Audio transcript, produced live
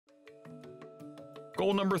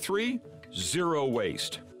Goal number 3, zero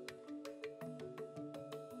waste.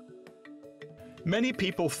 Many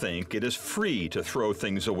people think it is free to throw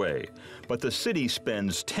things away, but the city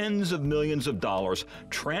spends tens of millions of dollars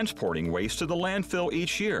transporting waste to the landfill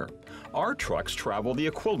each year. Our trucks travel the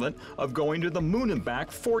equivalent of going to the moon and back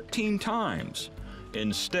 14 times.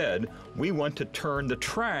 Instead, we want to turn the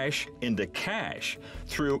trash into cash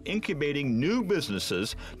through incubating new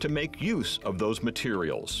businesses to make use of those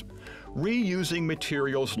materials. Reusing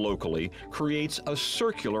materials locally creates a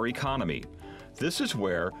circular economy. This is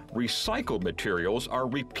where recycled materials are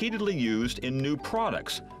repeatedly used in new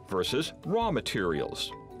products versus raw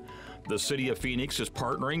materials. The City of Phoenix is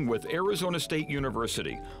partnering with Arizona State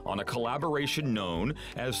University on a collaboration known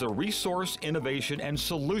as the Resource Innovation and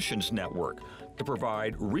Solutions Network to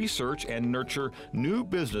provide research and nurture new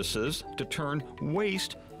businesses to turn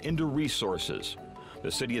waste into resources.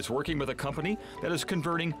 The city is working with a company that is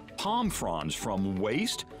converting palm fronds from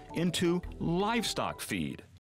waste into livestock feed.